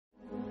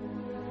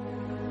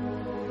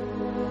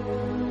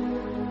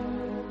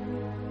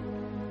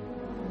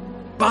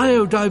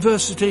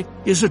Biodiversity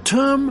is a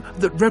term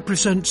that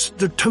represents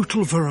the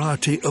total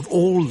variety of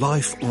all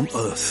life on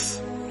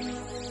Earth.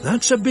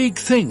 That's a big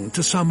thing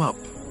to sum up.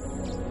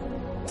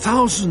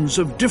 Thousands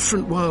of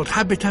different wild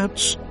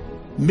habitats,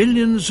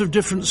 millions of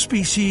different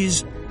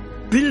species,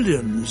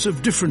 billions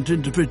of different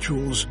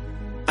individuals,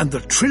 and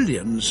the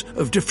trillions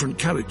of different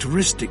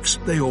characteristics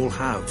they all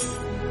have.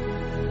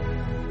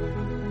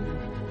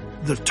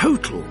 The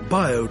total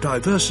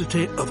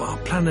biodiversity of our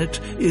planet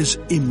is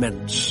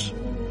immense,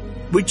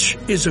 which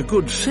is a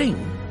good thing,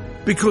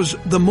 because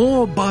the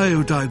more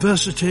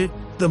biodiversity,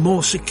 the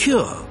more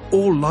secure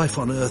all life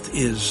on Earth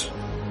is,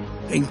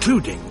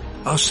 including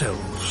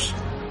ourselves.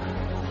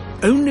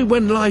 Only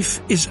when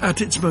life is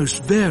at its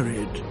most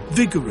varied,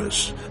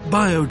 vigorous,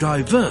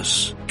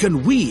 biodiverse,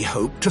 can we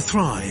hope to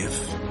thrive.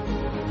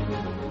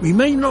 We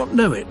may not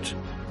know it,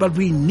 but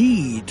we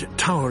need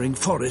towering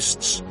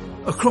forests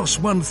across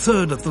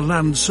 1/3 of the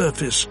land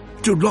surface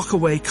to lock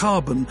away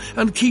carbon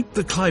and keep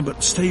the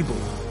climate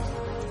stable.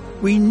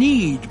 We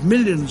need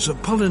millions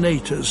of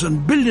pollinators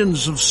and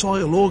billions of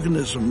soil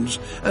organisms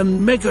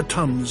and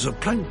megatons of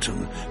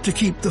plankton to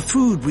keep the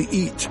food we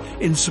eat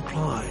in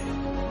supply.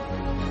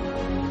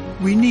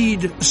 We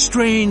need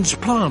strange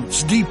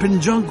plants deep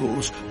in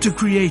jungles to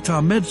create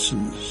our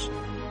medicines,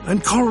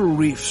 and coral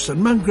reefs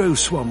and mangrove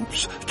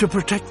swamps to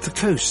protect the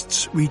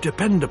coasts we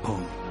depend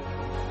upon.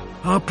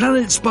 Our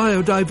planet's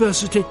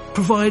biodiversity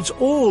provides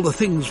all the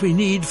things we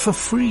need for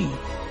free.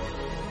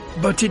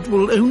 But it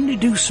will only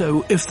do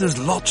so if there's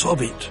lots of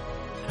it,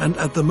 and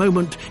at the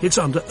moment it's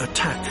under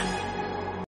attack.